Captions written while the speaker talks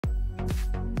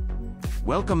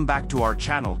Welcome back to our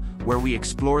channel, where we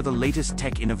explore the latest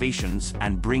tech innovations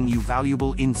and bring you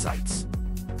valuable insights.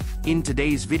 In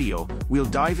today's video, we'll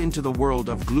dive into the world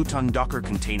of Gluetun Docker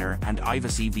Container and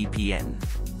Ivacy VPN.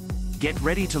 Get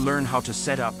ready to learn how to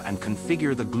set up and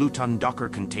configure the Gluetun Docker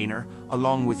Container,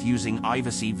 along with using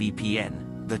Ivacy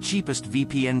VPN, the cheapest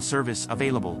VPN service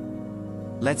available.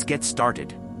 Let's get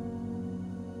started.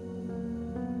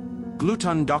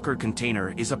 Gluetun Docker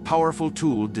Container is a powerful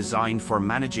tool designed for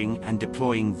managing and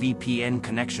deploying VPN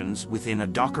connections within a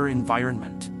Docker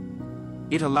environment.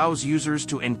 It allows users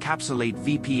to encapsulate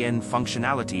VPN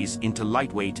functionalities into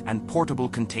lightweight and portable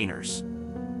containers.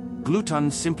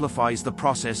 Gluetun simplifies the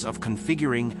process of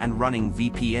configuring and running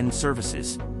VPN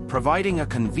services, providing a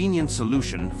convenient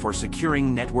solution for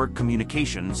securing network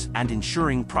communications and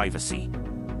ensuring privacy.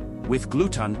 With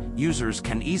Gluetun, users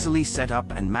can easily set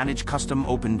up and manage custom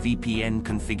OpenVPN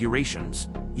configurations,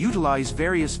 utilize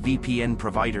various VPN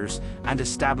providers, and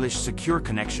establish secure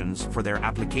connections for their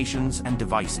applications and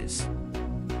devices.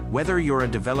 Whether you're a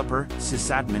developer,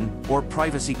 sysadmin, or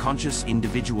privacy-conscious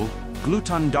individual,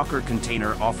 Gluetun Docker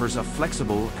Container offers a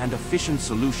flexible and efficient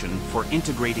solution for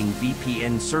integrating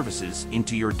VPN services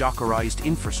into your Dockerized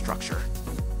infrastructure.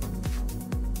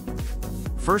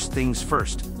 First things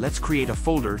first, let's create a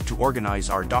folder to organize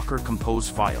our Docker Compose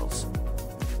files.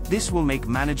 This will make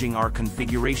managing our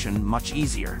configuration much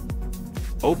easier.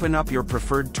 Open up your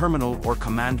preferred terminal or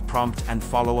command prompt and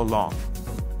follow along.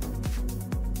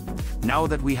 Now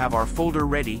that we have our folder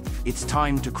ready, it's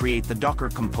time to create the Docker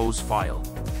Compose file.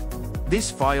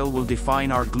 This file will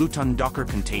define our Gluetun Docker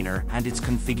Container and its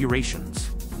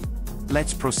configurations.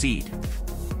 Let's proceed.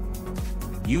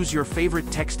 Use your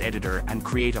favorite text editor and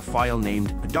create a file named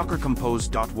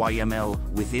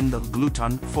dockercompose.yml within the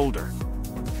Gluetun folder.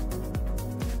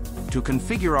 To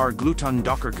configure our Gluetun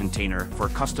Docker Container for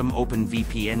custom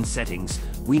OpenVPN settings,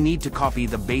 we need to copy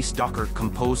the base Docker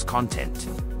Compose content.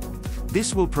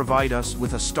 This will provide us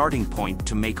with a starting point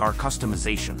to make our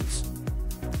customizations.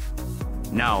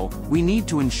 Now, we need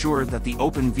to ensure that the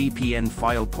OpenVPN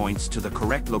file points to the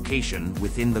correct location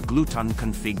within the Gluetun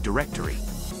config directory.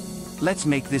 Let's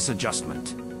make this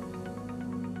adjustment.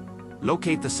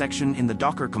 Locate the section in the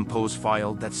Docker Compose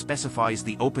file that specifies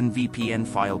the OpenVPN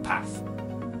file path.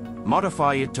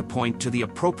 Modify it to point to the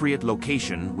appropriate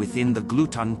location within the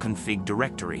Gluetun config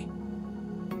directory.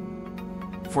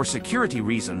 For security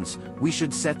reasons, we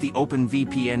should set the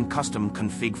OpenVPN custom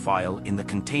config file in the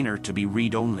container to be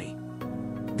read-only.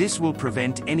 This will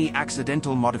prevent any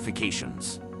accidental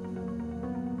modifications.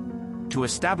 To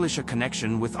establish a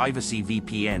connection with Ivacy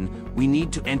VPN, we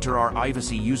need to enter our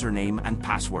Ivacy username and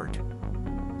password.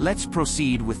 Let's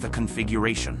proceed with the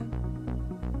configuration.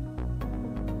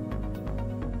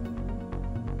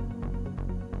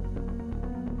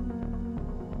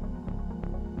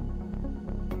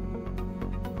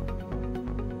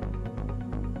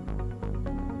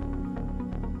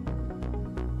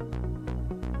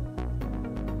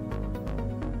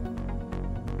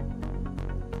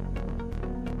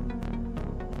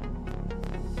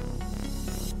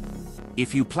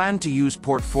 If you plan to use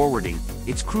port forwarding,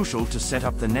 it's crucial to set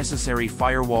up the necessary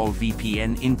firewall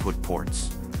VPN input ports.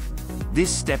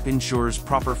 This step ensures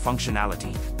proper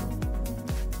functionality.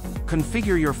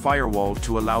 Configure your firewall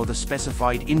to allow the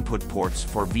specified input ports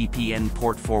for VPN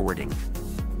port forwarding.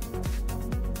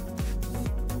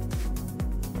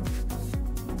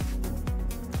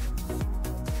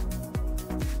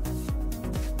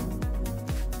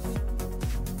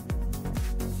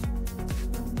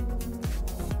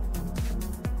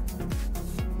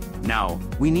 Now,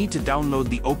 we need to download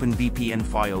the OpenVPN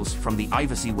files from the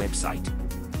Ivacy website.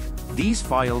 These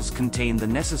files contain the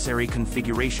necessary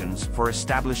configurations for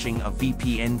establishing a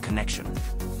VPN connection.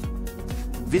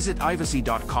 Visit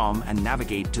ivacy.com and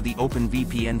navigate to the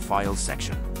OpenVPN files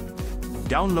section.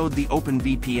 Download the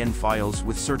OpenVPN files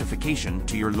with certification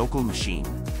to your local machine.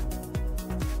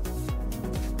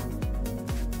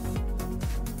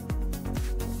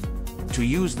 To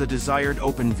use the desired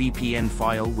OpenVPN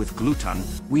file with Gluetun,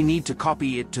 we need to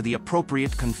copy it to the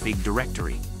appropriate config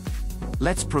directory.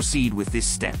 Let's proceed with this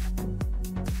step.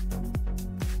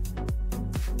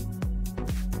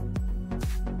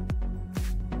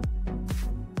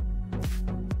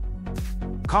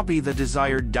 Copy the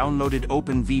desired downloaded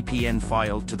OpenVPN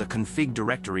file to the config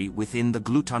directory within the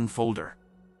Gluetun folder.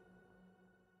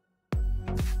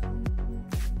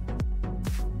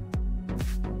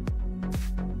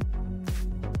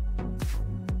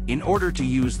 In order to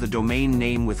use the domain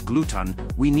name with Gluetun,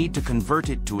 we need to convert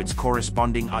it to its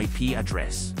corresponding IP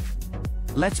address.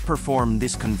 Let's perform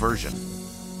this conversion.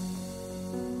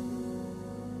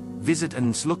 Visit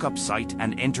an lookup site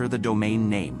and enter the domain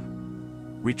name.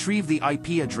 Retrieve the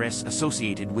IP address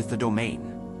associated with the domain.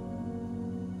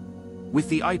 With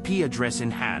the IP address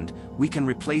in hand, we can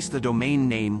replace the domain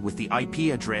name with the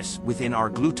IP address within our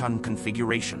Gluetun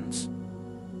configurations.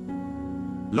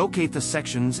 Locate the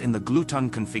sections in the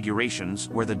Gluetun configurations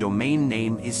where the domain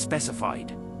name is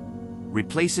specified.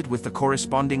 Replace it with the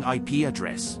corresponding IP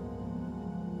address.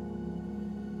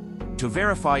 To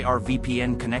verify our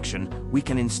VPN connection, we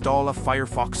can install a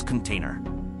Firefox container.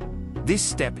 This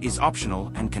step is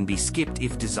optional and can be skipped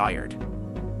if desired.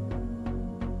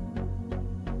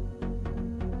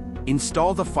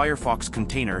 Install the Firefox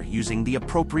container using the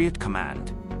appropriate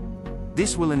command.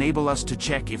 This will enable us to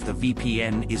check if the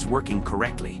VPN is working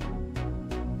correctly.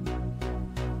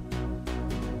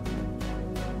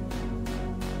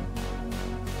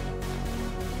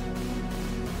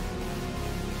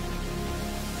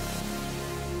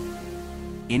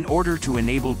 In order to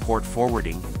enable port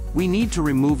forwarding, we need to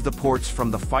remove the ports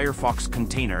from the Firefox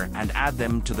container and add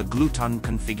them to the Gluetun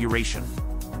configuration.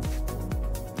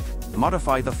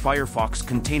 Modify the Firefox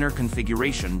container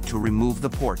configuration to remove the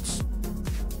ports.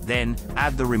 Then,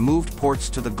 add the removed ports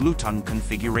to the Gluetun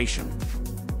configuration.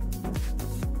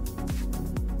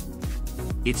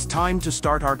 It's time to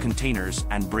start our containers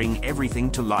and bring everything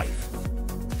to life.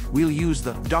 We'll use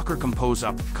the Docker Compose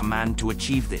Up command to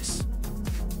achieve this.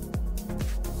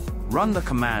 Run the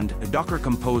command Docker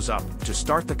Compose Up to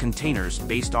start the containers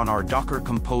based on our Docker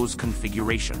Compose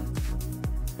configuration.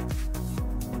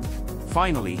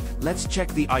 Finally, let's check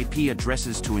the IP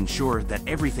addresses to ensure that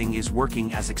everything is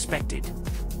working as expected.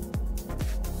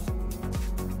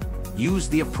 Use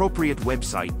the appropriate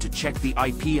website to check the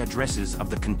IP addresses of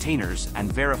the containers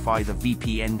and verify the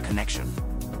VPN connection.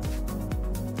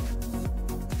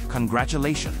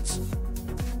 Congratulations!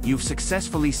 You've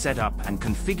successfully set up and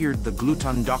configured the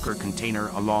Gluetun Docker container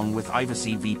along with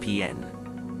Ivacy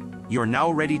VPN. You're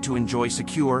now ready to enjoy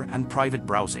secure and private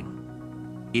browsing.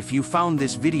 If you found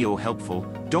this video helpful,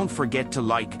 don't forget to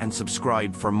like and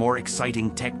subscribe for more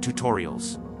exciting tech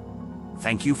tutorials.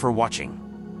 Thank you for watching.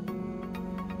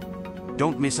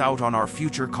 Don't miss out on our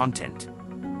future content.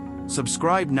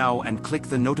 Subscribe now and click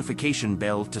the notification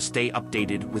bell to stay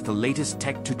updated with the latest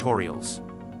tech tutorials.